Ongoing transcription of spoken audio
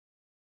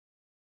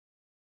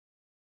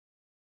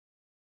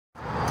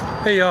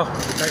Hey y'all,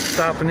 thanks for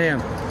stopping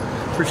in.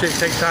 Appreciate you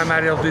taking time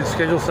out here to do the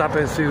schedule, stop in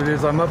and see what it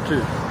is I'm up to.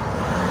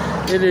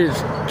 It is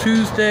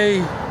Tuesday,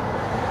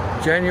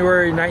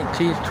 January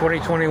 19th,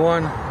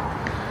 2021.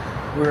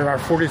 We're in our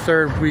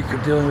 43rd week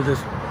of dealing with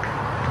this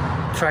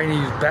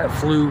Chinese bat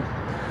flu.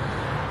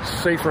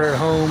 Safer at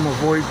home,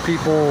 avoid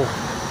people,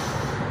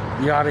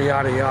 yada,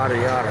 yada, yada,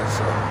 yada.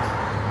 So,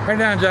 right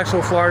now in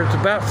Jacksonville, Florida, it's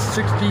about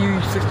 60,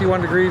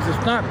 61 degrees.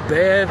 It's not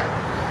bad,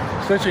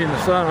 especially in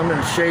the sun. I'm in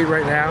the shade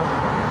right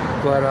now.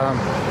 But,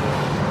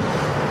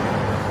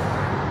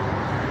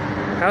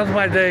 how's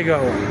my day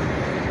going?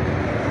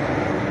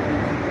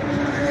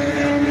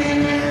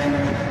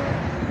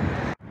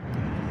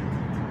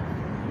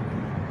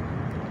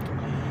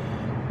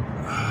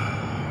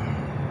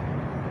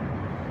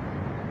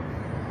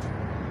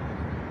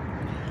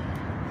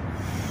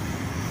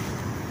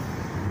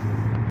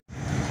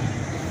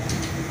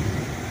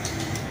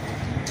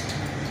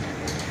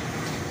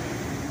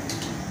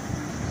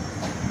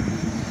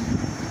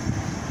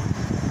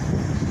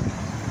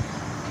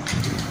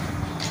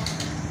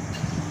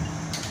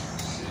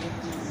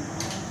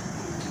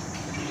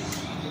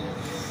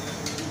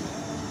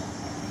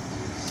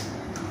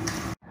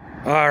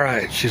 All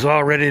right, she's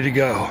all ready to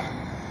go.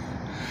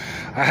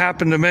 I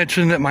happened to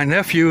mention that my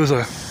nephew is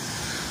a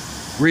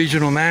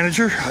regional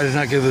manager. I did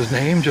not give his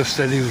name, just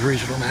said he was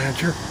regional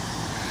manager.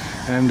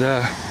 And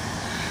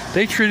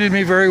they treated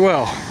me very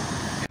well.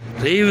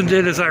 They even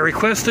did as I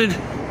requested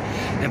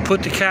and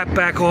put the cap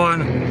back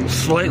on,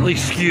 slightly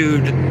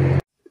skewed.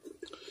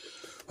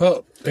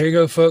 Well, there you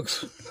go,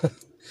 folks.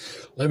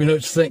 Let me know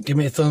what you think. Give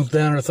me a thumbs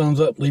down or a thumbs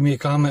up. Leave me a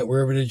comment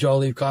wherever did y'all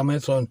leave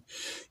comments on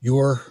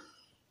your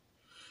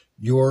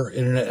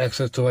internet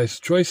access device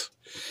of choice.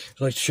 If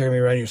you'd like to share me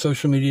around your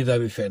social media,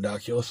 that'd be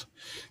fandoculous.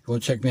 If you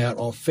want to check me out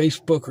on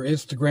Facebook or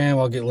Instagram,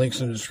 I'll get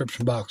links in the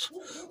description box,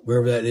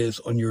 wherever that is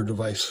on your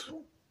device.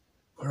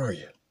 Where are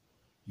you?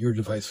 Your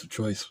device of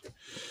choice.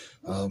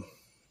 If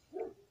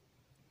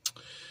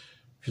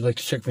you'd like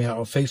to check me out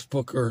on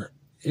Facebook or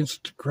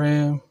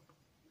Instagram.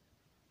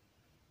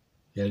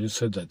 Yeah, I just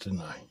said that,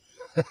 didn't I?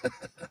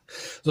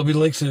 There'll be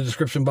links in the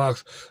description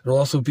box. There'll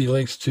also be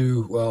links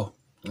to, well,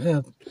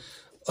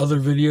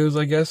 other videos,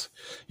 I guess.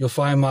 You'll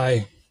find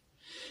my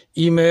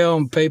email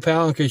and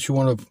PayPal in case you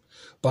want to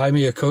buy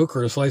me a Coke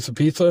or a slice of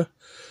pizza.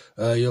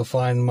 You'll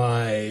find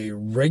my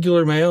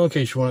regular mail in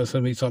case you want to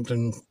send me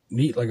something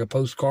neat like a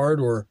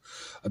postcard or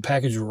a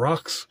package of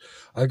rocks.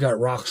 I got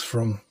rocks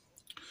from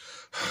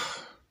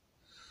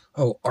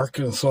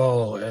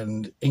Arkansas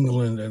and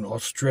England and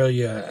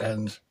Australia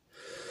and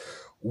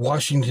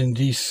Washington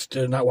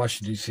D.C. Not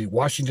Washington D.C.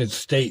 Washington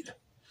State,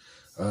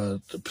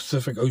 the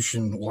Pacific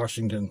Ocean,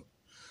 Washington.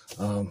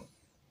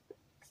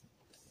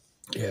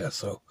 Yeah,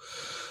 so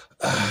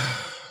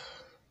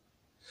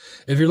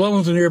if your loved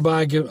ones are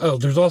nearby,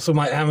 there's also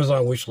my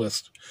Amazon wish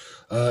list.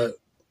 If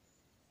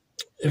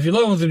your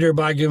loved ones are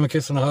nearby, give them a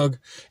kiss and a hug.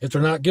 If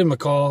they're not, give them a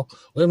call.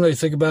 Let them know you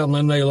think about them. Let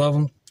them know you love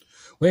them.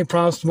 We ain't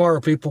promised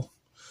tomorrow, people.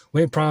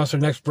 We ain't promised our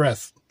next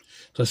breath.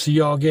 So see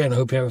y'all again. I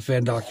hope you have a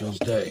fandoculous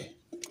day.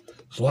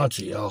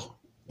 Sláinte, y'all.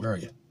 Where are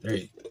you?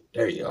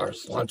 There you are,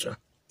 Sláinte.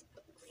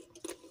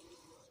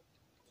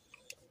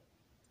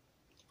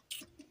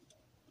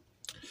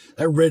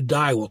 That red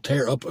dye will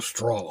tear up a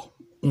straw.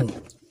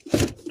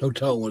 Don't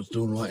tell them what it's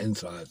doing to my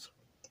insides.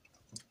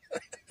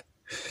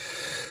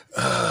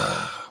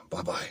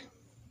 Bye-bye.